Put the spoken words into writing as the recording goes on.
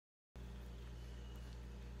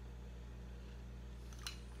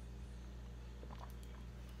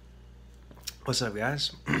What's up,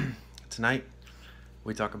 guys? Tonight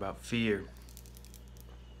we talk about fear.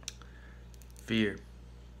 Fear.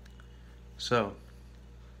 So,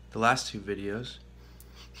 the last two videos,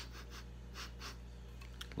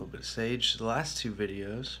 a little bit of sage. The last two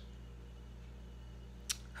videos,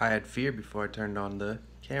 I had fear before I turned on the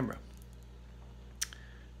camera.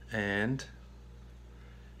 And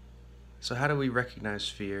so, how do we recognize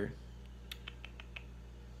fear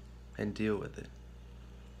and deal with it?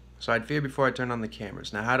 So I had fear before I turned on the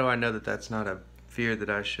cameras. Now, how do I know that that's not a fear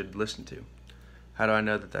that I should listen to? How do I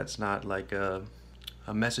know that that's not like a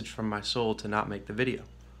message from my soul to not make the video?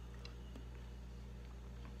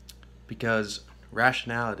 Because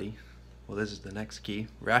rationality, well, this is the next key,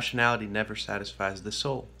 rationality never satisfies the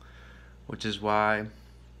soul, which is why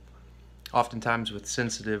oftentimes with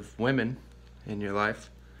sensitive women in your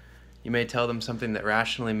life, you may tell them something that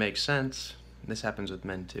rationally makes sense. This happens with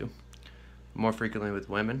men too. More frequently with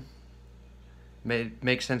women, may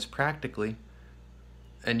make sense practically,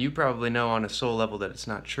 and you probably know on a soul level that it's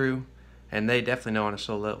not true, and they definitely know on a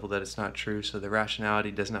soul level that it's not true, so the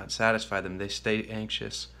rationality does not satisfy them. They stay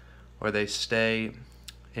anxious, or they stay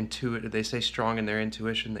strong in their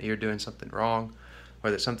intuition that you're doing something wrong,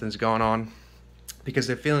 or that something's going on, because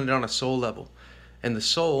they're feeling it on a soul level. And the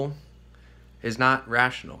soul is not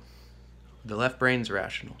rational. The left brain's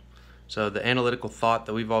rational. So the analytical thought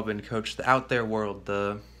that we've all been coached, the out there world,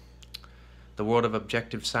 the world of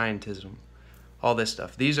objective scientism, all this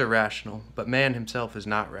stuff, these are rational, but man himself is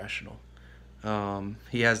not rational.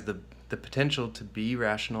 He has the potential to be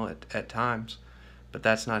rational at times, but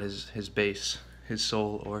that's not his base, his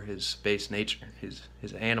soul, or his base nature,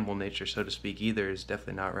 his animal nature, so to speak, either is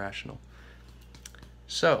definitely not rational.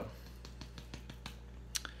 So,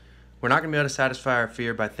 we're not going to be able to satisfy our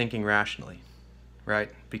fear by thinking rationally,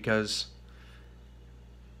 right? Because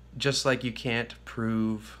just like you can't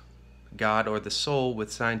prove God or the soul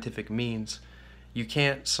with scientific means, you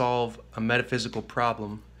can't solve a metaphysical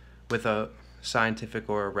problem with a scientific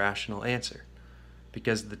or a rational answer,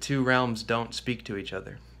 because the two realms don't speak to each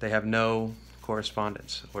other. They have no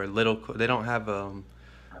correspondence, or they don't have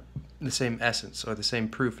the same essence or the same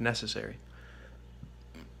proof necessary.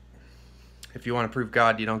 If you want to prove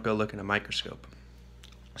God, you don't go look in a microscope.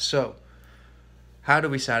 So, how do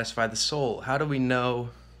we satisfy the soul? How do we know?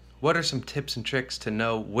 What are some tips and tricks to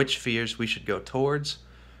know which fears we should go towards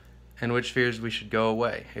and which fears we should go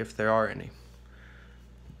away, if there are any?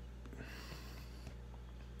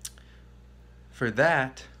 For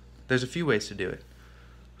that, there's a few ways to do it.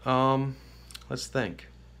 Let's think.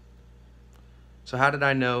 So how did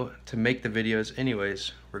I know to make the videos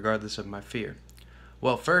anyways, regardless of my fear?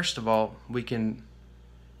 Well, first of all, we can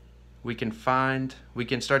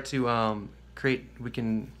start to create,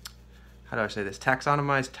 how do I say this,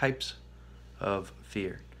 taxonomize types of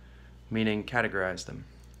fear, meaning categorize them.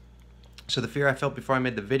 So the fear I felt before I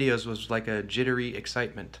made the videos was like a jittery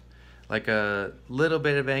excitement, like a little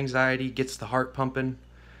bit of anxiety gets the heart pumping,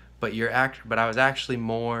 but I was actually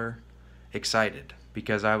more excited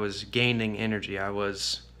because I was gaining energy. I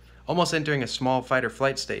was almost entering a small fight or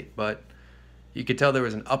flight state, but you could tell there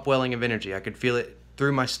was an upwelling of energy. I could feel it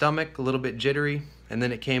through my stomach, a little bit jittery, and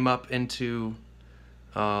then it came up into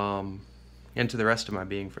the rest of my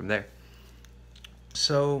being from there.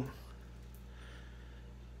 So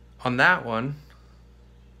on that one,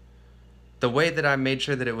 the way that I made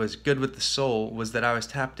sure that it was good with the soul was that I was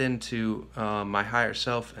tapped into my higher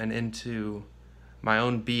self and into my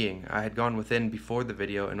own being. I had gone within before the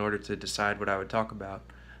video in order to decide what I would talk about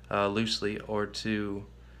loosely, or to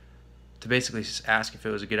basically just ask if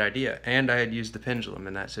it was a good idea. And I had used the pendulum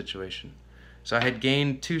in that situation. So I had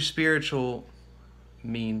gained two spiritual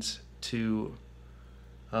means to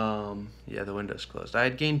yeah, the window's closed. I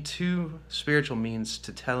had gained two spiritual means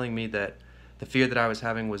to telling me that the fear that I was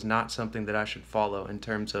having was not something that I should follow in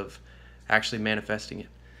terms of actually manifesting it.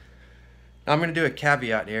 Now I'm going to do a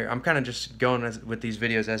caveat here. I'm kind of just going with these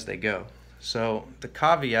videos as they go. So the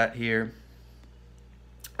caveat here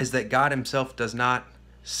is that God himself does not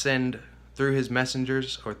send through his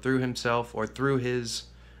messengers, or through himself, or through his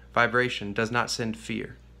vibration, does not send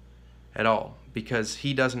fear at all, because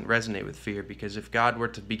he doesn't resonate with fear. Because if God were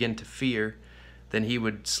to begin to fear, then he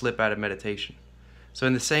would slip out of meditation. So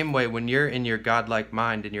in the same way, when you're in your godlike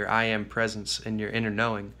mind, in your I am presence, in your inner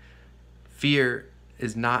knowing, fear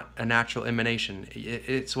is not a natural emanation.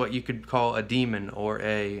 It's what you could call a demon, or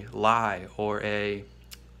a lie, or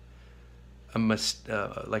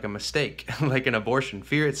like a mistake, like an abortion.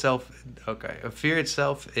 Fear itself, okay, fear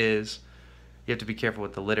itself is, you have to be careful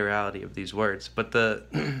with the literality of these words, but the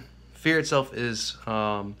fear itself is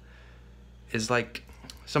like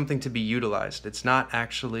something to be utilized. It's not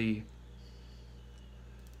actually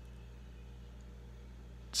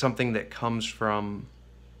something that comes from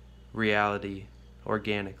reality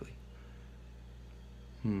organically.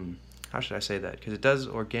 How should I say that? Because it does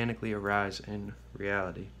organically arise in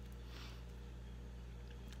reality.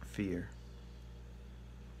 Fear.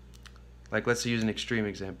 Like, let's use an extreme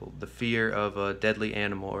example. The fear of a deadly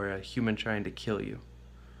animal or a human trying to kill you.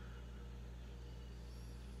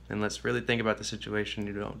 And let's really think about the situation.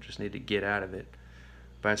 You don't just need to get out of it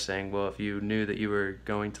by saying, well, if you knew that you were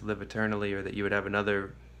going to live eternally or that you would have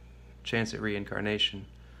another chance at reincarnation,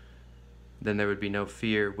 then there would be no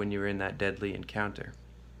fear when you were in that deadly encounter,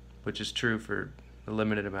 which is true for a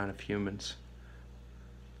limited amount of humans.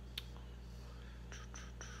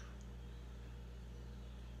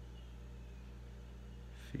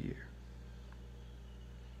 Fear.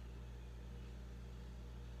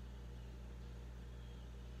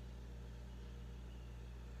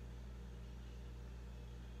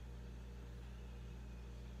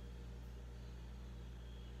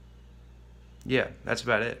 Yeah, that's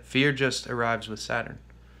about it. Fear just arrives with Saturn.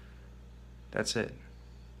 That's it.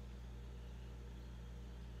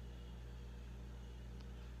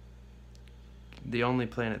 The only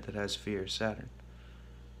planet that has fear is Saturn.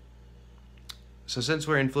 So since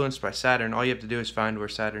we're influenced by Saturn, all you have to do is find where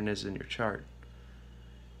Saturn is in your chart.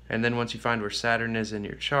 And then once you find where Saturn is in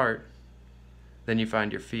your chart, then you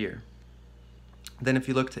find your fear. Then if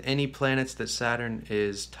you look to any planets that Saturn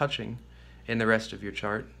is touching in the rest of your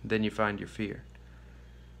chart, then you find your fear.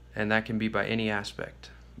 And that can be by any aspect,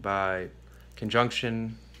 by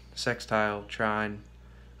conjunction, sextile, trine,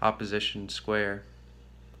 opposition, square,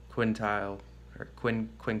 quintile, or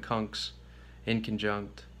quincunx,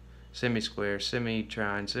 inconjunct, semi-square,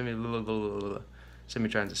 semi-trine,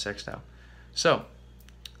 semi-trine's a sextile. So,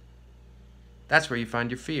 that's where you find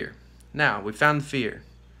your fear. Now, we found the fear.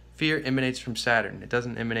 Fear emanates from Saturn. It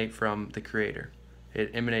doesn't emanate from the Creator. It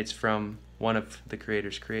emanates from one of the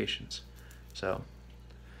Creator's creations. So,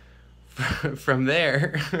 from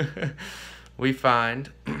there, we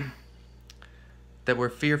find that we're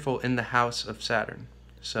fearful in the house of Saturn.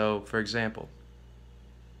 So, for example,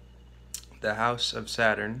 the house of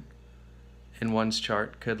Saturn in one's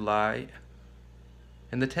chart could lie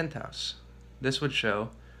in the 10th house. This would show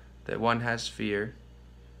that one has fear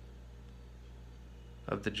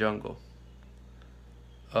of the jungle,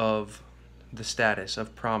 of the status,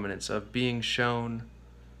 of prominence, of being shown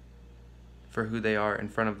for who they are in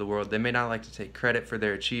front of the world. They may not like to take credit for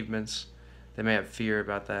their achievements. They may have fear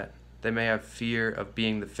about that. They may have fear of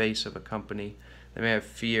being the face of a company. They may have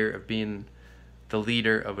fear of being the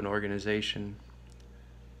leader of an organization.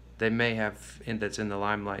 They may have, that's in the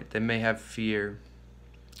limelight, they may have fear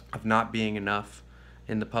of not being enough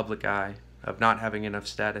in the public eye, of not having enough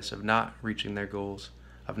status, of not reaching their goals,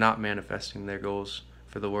 of not manifesting their goals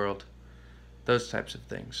for the world. Those types of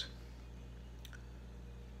things.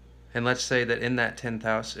 And let's say that in that 10th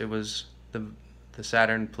house, it was the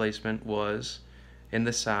Saturn placement was in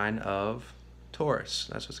the sign of Taurus.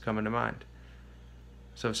 That's what's coming to mind.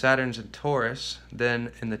 So if Saturn's in Taurus,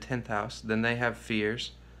 then in the 10th house, then they have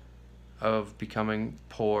fears of becoming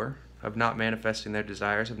poor, of not manifesting their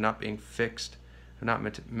desires, of not being fixed, of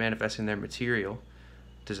not manifesting their material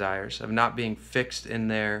desires, of not being fixed in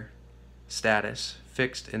their status,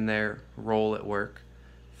 fixed in their role at work,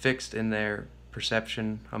 fixed in their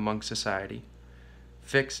perception among society,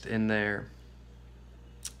 fixed in their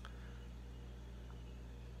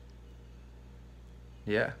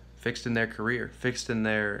fixed in their career, fixed in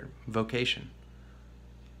their vocation.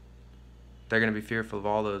 They're going to be fearful of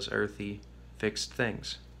all those earthy, fixed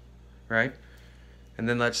things, right? And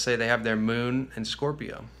then let's say they have their moon in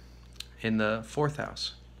Scorpio in the 4th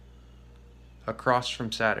house, across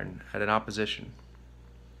from Saturn at an opposition.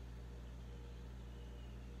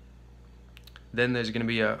 Then there's going to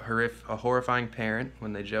be a horrifying parent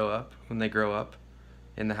when they grow up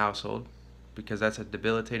in the household, because that's a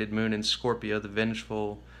debilitated moon in Scorpio, the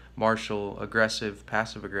vengeful, martial, aggressive,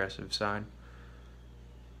 passive-aggressive sign,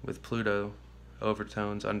 with Pluto,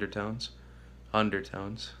 overtones, undertones,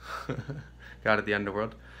 god of the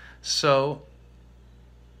underworld. So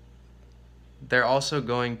they're also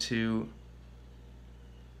going to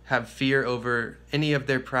have fear over any of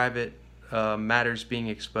their private matters being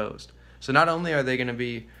exposed. So not only are they going to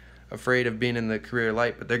be afraid of being in the career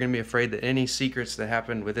light, but they're going to be afraid that any secrets that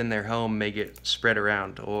happen within their home may get spread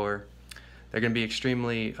around, or they're going to be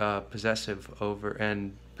extremely possessive of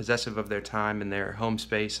their time and their home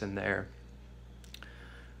space and their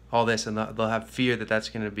all this, and they'll have fear that that's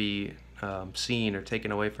going to be seen or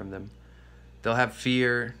taken away from them. They'll have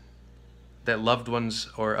fear that loved ones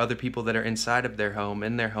or other people that are inside of their home,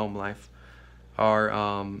 in their home life,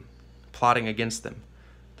 are plotting against them.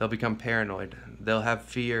 They'll become paranoid. They'll have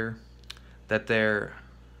fear that their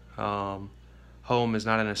home is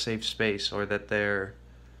not in a safe space, or that they're,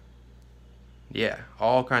 yeah,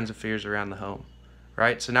 all kinds of fears around the home,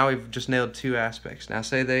 right? So now we've just nailed 2 aspects. Now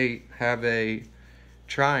say they have a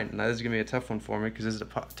trine. Now this is going to be a tough one for me because this is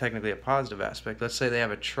technically a positive aspect. Let's say they have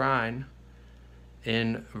a trine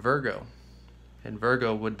in Virgo, and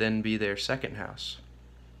Virgo would then be their 2nd house,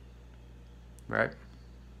 right?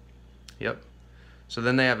 Yep. So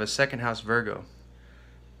then they have a 2nd house Virgo.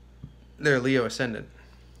 They're Leo ascendant.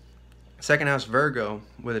 2nd house Virgo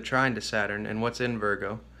with a trine to Saturn, and what's in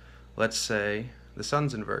Virgo? Let's say the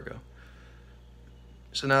sun's in Virgo.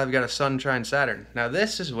 So now they've got a sun trine Saturn. Now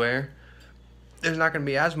this is where there's not going to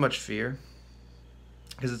be as much fear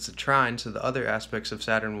because it's a trine, so the other aspects of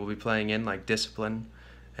Saturn will be playing in, like discipline,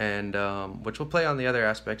 and which will play on the other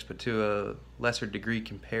aspects, but to a lesser degree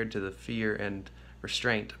compared to the fear and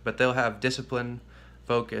restraint. But they'll have discipline,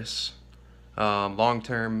 focus,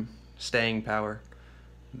 long-term staying power.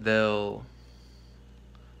 They'll,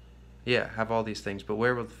 yeah, have all these things. But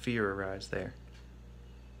where will the fear arise there?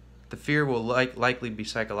 The fear will likely be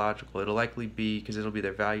psychological. It'll likely be because it'll be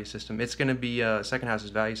their value system. It's going to be 2nd house's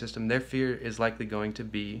value system. Their fear is likely going to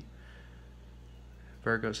be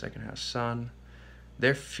Virgo, 2nd house sun.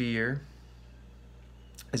 Their fear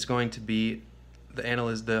is going to be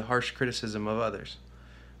the harsh criticism of others,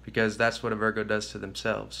 because that's what a Virgo does to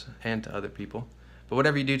themselves and to other people. But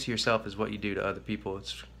whatever you do to yourself is what you do to other people.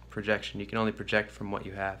 It's projection. You can only project from what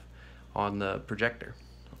you have on the projector,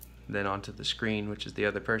 then onto the screen, which is the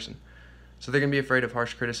other person. So they're going to be afraid of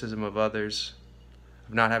harsh criticism of others,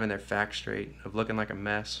 of not having their facts straight, of looking like a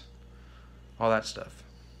mess, all that stuff.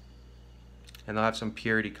 And they'll have some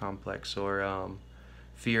purity complex, or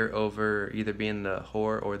fear over either being the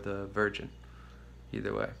whore or the virgin.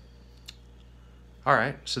 Either way.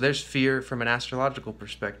 Alright, so there's fear from an astrological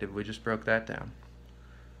perspective. We just broke that down.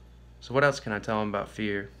 So what else can I tell them about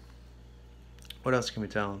fear? What else can we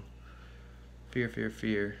tell them? Fear, fear,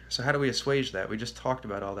 fear. So how do we assuage that? We just talked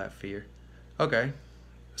about all that fear. Okay.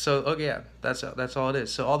 So, okay, yeah, that's all it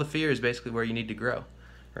is. So all the fear is basically where you need to grow,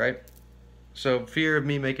 right? So fear of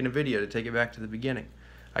me making a video, to take it back to the beginning.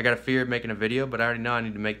 I got a fear of making a video, but I already know I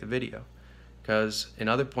need to make the video, because in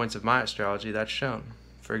other points of my astrology, that's shown.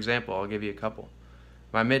 For example, I'll give you a couple.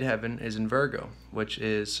 My midheaven is in Virgo, which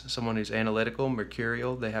is someone who's analytical,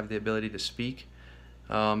 mercurial. They have the ability to speak.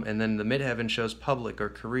 And then the midheaven shows public or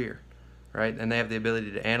career, right? And they have the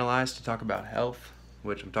ability to analyze, to talk about health,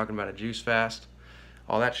 which I'm talking about a juice fast,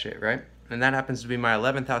 all that shit, right? And that happens to be my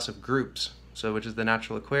 11th house of groups, so which is the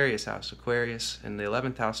natural Aquarius house. Aquarius in the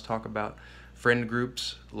 11th house talk about friend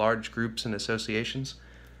groups, large groups, and associations.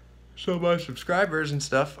 So my subscribers and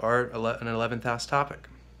stuff are an 11th house topic.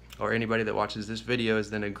 Or anybody that watches this video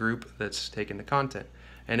is then a group that's taking the content.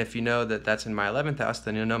 And if you know that that's in my 11th house,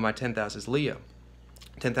 then you'll know my 10th house is Leo.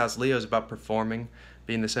 10th house Leo is about performing,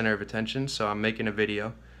 being the center of attention, so I'm making a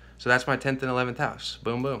video. So that's my 10th and 11th house.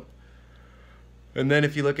 Boom, boom. And then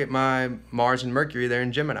if you look at my Mars and Mercury, they're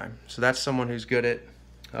in Gemini. So that's someone who's good at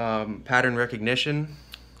pattern recognition,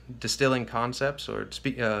 distilling concepts, or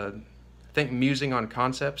musing on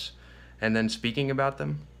concepts, and then speaking about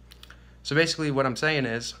them. So basically what I'm saying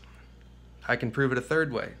is, I can prove it a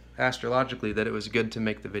third way, astrologically, that it was good to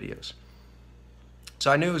make the videos.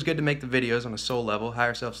 So I knew it was good to make the videos on a soul level.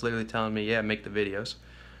 Higher self's literally telling me, yeah, make the videos.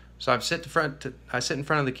 So I sit in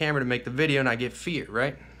front of the camera to make the video, and I get fear,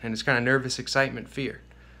 right? And it's kind of nervous excitement, fear.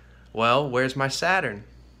 Well, where's my Saturn?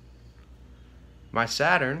 My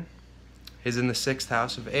Saturn is in the 6th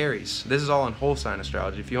house of Aries. This is all in whole sign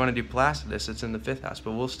astrology. If you want to do Placidus, it's in the 5th house,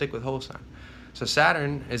 but we'll stick with whole sign. So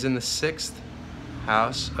Saturn is in the 6th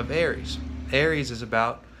house of Aries. Aries is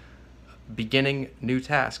about beginning new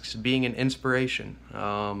tasks, being an inspiration,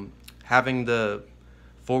 having the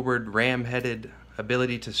forward ram-headed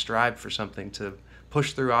ability to strive for something, to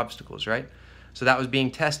push through obstacles, right? So that was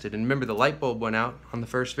being tested. And remember, the light bulb went out on the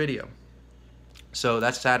first video. So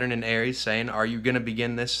that's Saturn in Aries saying, are you going to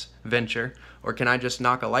begin this venture, or can I just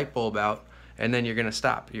knock a light bulb out and then you're going to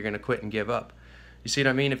stop? You're going to quit and give up. You see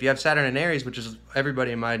what I mean? If you have Saturn in Aries, which is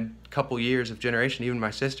everybody in my couple years of generation, even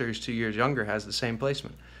my sister who's 2 years younger has the same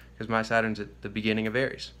placement, because my Saturn's at the beginning of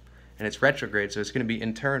Aries. And it's retrograde, so it's going to be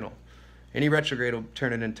internal. Any retrograde will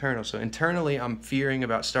turn it internal. So internally, I'm fearing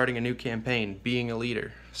about starting a new campaign, being a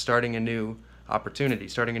leader, starting a new opportunity,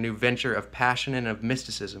 starting a new venture of passion and of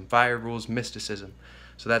mysticism. Fire rules mysticism.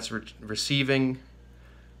 So that's receiving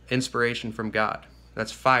inspiration from God.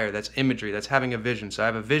 That's fire, that's imagery, that's having a vision. So I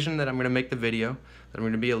have a vision that I'm going to make the video, that I'm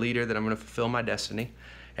going to be a leader, that I'm going to fulfill my destiny.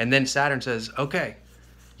 And then Saturn says, okay,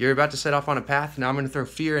 You're about to set off on a path. Now I'm going to throw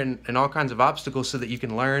fear and all kinds of obstacles so that you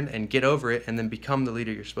can learn and get over it and then become the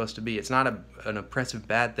leader you're supposed to be. It's not an oppressive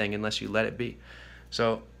bad thing unless you let it be.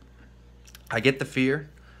 So I get the fear.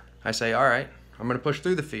 I say, all right, I'm going to push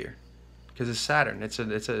through the fear because it's Saturn. It's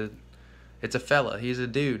a fella. He's a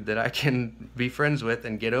dude that I can be friends with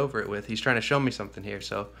and get over it with. He's trying to show me something here.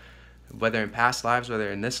 So whether in past lives,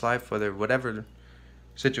 whether in this life, whether whatever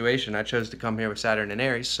situation, I chose to come here with Saturn and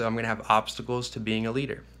Aries. So I'm going to have obstacles to being a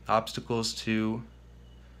leader, obstacles to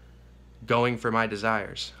going for my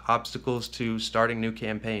desires, obstacles to starting new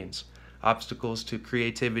campaigns, obstacles to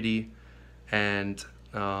creativity and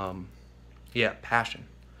passion.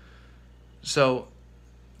 So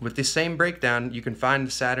with the same breakdown, you can find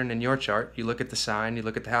the Saturn in your chart. You look at the sign, you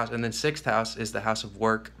look at the house, and then 6th house is the house of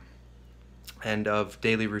work and of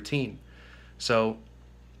daily routine. So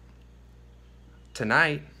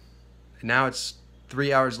tonight, now it's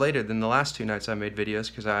 3 hours later than the last 2 nights I made videos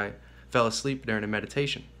because I fell asleep during a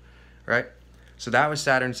meditation, right? So that was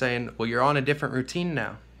Saturn saying, well, you're on a different routine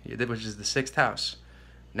now, which is the 6th house.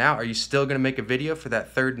 Now, are you still going to make a video for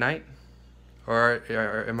that 3rd night? Or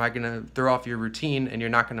am I going to throw off your routine and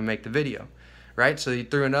you're not going to make the video, right? So he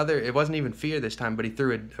threw another, it wasn't even fear this time, but he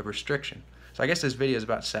threw a restriction. So I guess this video is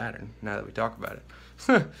about Saturn, now that we talk about it.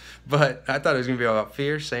 But I thought it was going to be about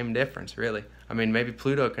fear, same difference, really. I mean, maybe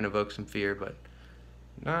Pluto can evoke some fear, but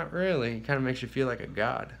not really. It kind of makes you feel like a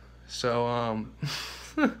god. So,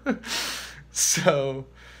 so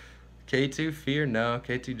K2, fear? No,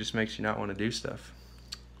 K2 just makes you not want to do stuff.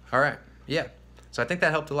 All right, yeah. So I think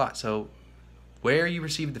that helped a lot. So where you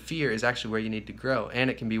receive the fear is actually where you need to grow, and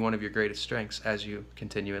it can be one of your greatest strengths as you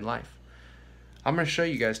continue in life. I'm going to show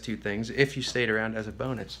you guys 2 things if you stayed around as a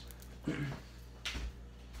bonus.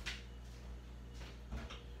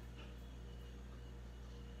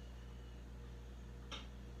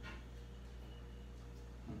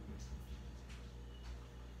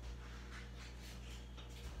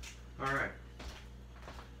 All right,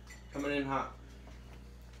 coming in hot.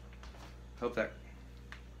 Hope that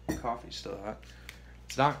coffee's still hot.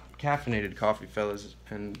 It's not caffeinated coffee, fellas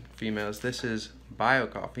and females. This is bio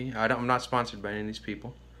coffee. I'm not sponsored by any of these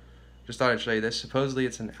people. Just thought I'd show you this. Supposedly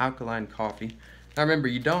it's an alkaline coffee. Now remember,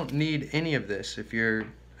 you don't need any of this if you're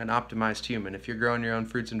an optimized human. If you're growing your own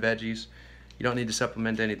fruits and veggies, you don't need to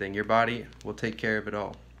supplement anything. Your body will take care of it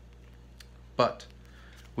all. But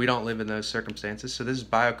we don't live in those circumstances. So this is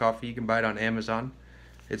bio coffee. You can buy it on Amazon.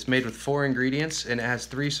 It's made with 4 ingredients and it has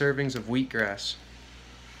 3 servings of wheatgrass.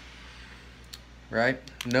 Right?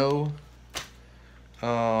 No,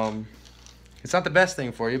 it's not the best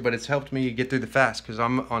thing for you, but it's helped me get through the fast because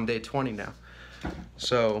I'm on day 20 now.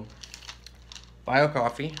 So, bio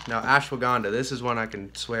coffee. Now, ashwagandha, this is one I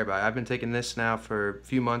can swear by. I've been taking this now for a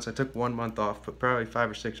few months. I took 1 month off, but probably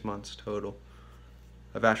 5 or 6 months total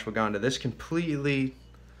of ashwagandha. This completely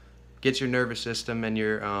gets your nervous system and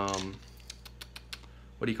your,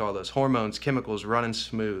 what do you call those, hormones, chemicals running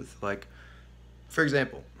smooth. Like, for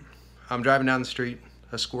example, I'm driving down the street,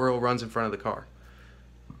 a squirrel runs in front of the car.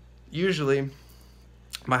 Usually,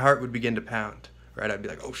 my heart would begin to pound, right? I'd be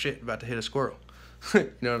like, oh shit, about to hit a squirrel.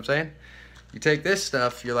 You know what I'm saying? You take this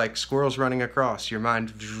stuff, you're like, squirrels running across, your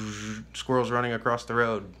mind, squirrels running across the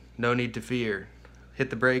road, no need to fear. Hit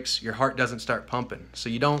the brakes, your heart doesn't start pumping. So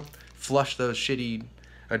you don't flush those shitty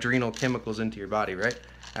adrenal chemicals into your body, right?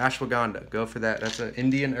 Ashwagandha, go for that. That's an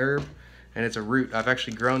Indian herb, and it's a root. I've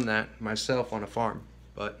actually grown that myself on a farm,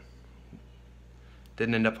 but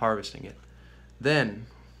didn't end up harvesting it. Then,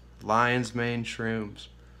 lion's mane shrooms.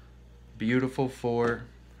 Beautiful for,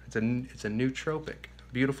 it's a nootropic.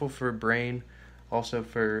 Beautiful for brain, also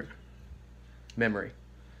for memory.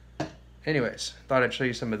 Anyways, thought I'd show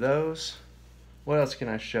you some of those. What else can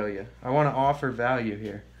I show you? I want to offer value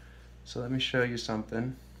here. So let me show you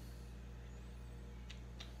something.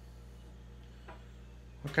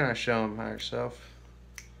 What can I show them, higher self?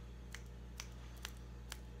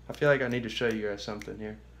 I feel like I need to show you guys something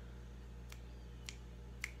here.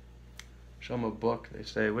 Show them a book. They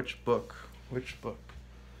say, which book? Which book?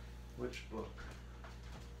 Which book?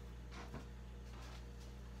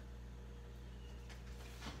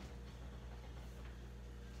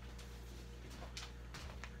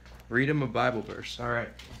 Read them a Bible verse. All right.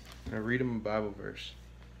 I'm going to read them a Bible verse.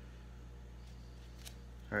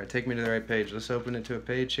 All right, take me to the right page. Let's open it to a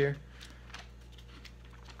page here.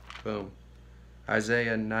 Boom.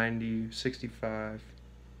 Isaiah 90:65.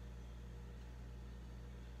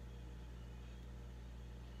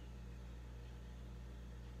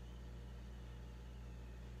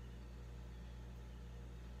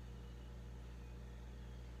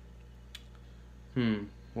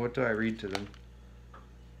 What do I read to them?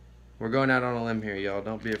 We're going out on a limb here, y'all.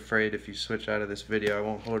 Don't be afraid if you switch out of this video. I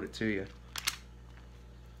won't hold it to you.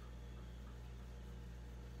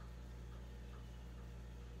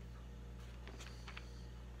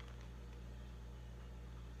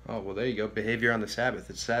 Oh, well, there you go. Behavior on the Sabbath.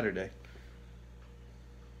 It's Saturday.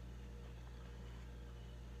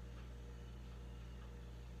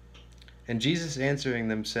 And Jesus answering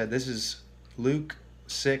them said, this is Luke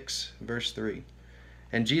 6, verse 3.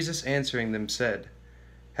 And Jesus answering them said,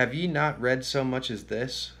 have ye not read so much as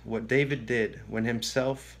this, what David did when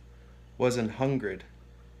himself was an hungered,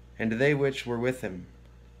 and they which were with him,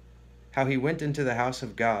 how he went into the house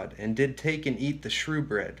of God, and did take and eat the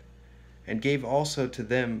shewbread, and gave also to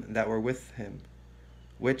them that were with him,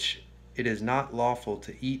 which it is not lawful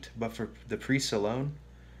to eat but for the priests alone?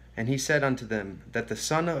 And he said unto them, that the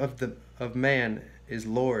Son of Man is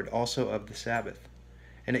Lord also of the Sabbath.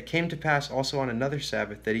 And it came to pass also on another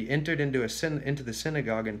Sabbath that he entered into the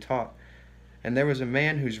synagogue and taught. And there was a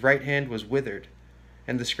man whose right hand was withered.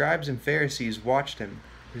 And the scribes and Pharisees watched him.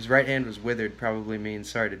 His right hand was withered probably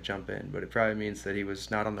means, sorry to jump in, but it probably means that he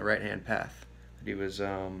was not on the right hand path. That he was,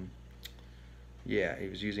 he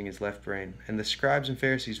was using his left brain. And the scribes and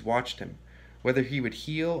Pharisees watched him, whether he would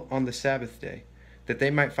heal on the Sabbath day, that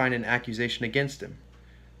they might find an accusation against him.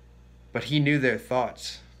 But he knew their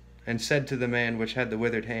thoughts, and said to the man which had the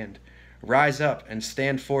withered hand, rise up, and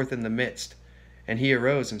stand forth in the midst. And he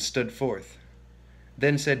arose and stood forth.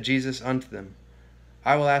 Then said Jesus unto them,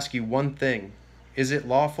 I will ask you one thing. Is it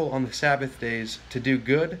lawful on the Sabbath days to do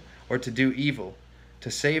good or to do evil,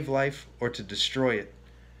 to save life or to destroy it?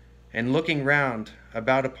 And looking round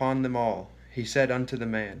about upon them all, he said unto the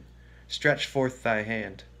man, stretch forth thy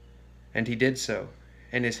hand. And he did so,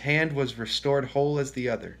 and his hand was restored whole as the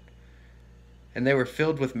other. And they were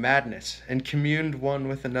filled with madness, and communed one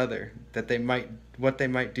with another, what they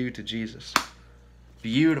might do to Jesus.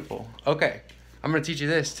 Beautiful. Okay, I'm going to teach you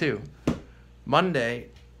this too. Monday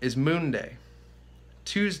is Moon Day.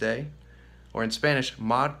 Tuesday, or in Spanish,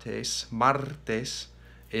 martes,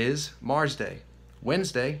 is Mars Day.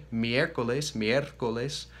 Wednesday,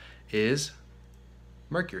 miércoles, is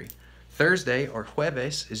Mercury. Thursday, or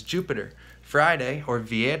jueves, is Jupiter. Friday, or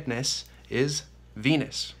viernes, is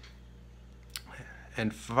Venus.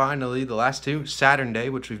 And finally, the last two, Saturn Day,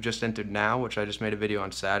 which we've just entered now, which I just made a video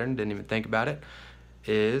on Saturn, didn't even think about it,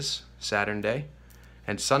 is Saturn Day.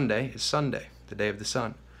 And Sunday is Sunday, the day of the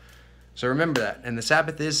sun. So remember that. And the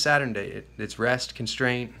Sabbath is Saturn Day. It's rest,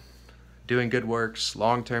 constraint, doing good works,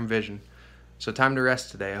 long-term vision. So time to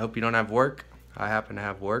rest today. I hope you don't have work. I happen to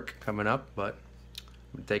have work coming up, but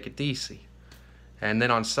take it easy. And then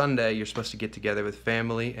on Sunday, you're supposed to get together with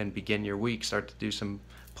family and begin your week. Start to do some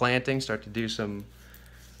planting, start to do some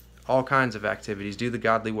all kinds of activities. Do the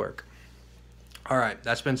godly work. All right,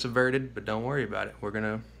 that's been subverted, but don't worry about it. We're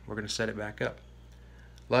gonna set it back up.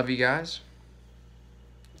 Love you guys.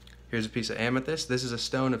 Here's a piece of amethyst. This is a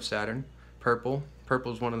stone of Saturn, purple.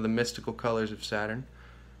 Purple is one of the mystical colors of Saturn.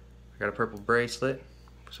 I got a purple bracelet,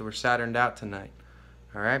 so we're Saturned out tonight.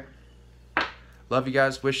 All right. Love you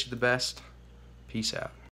guys. Wish you the best. Peace out.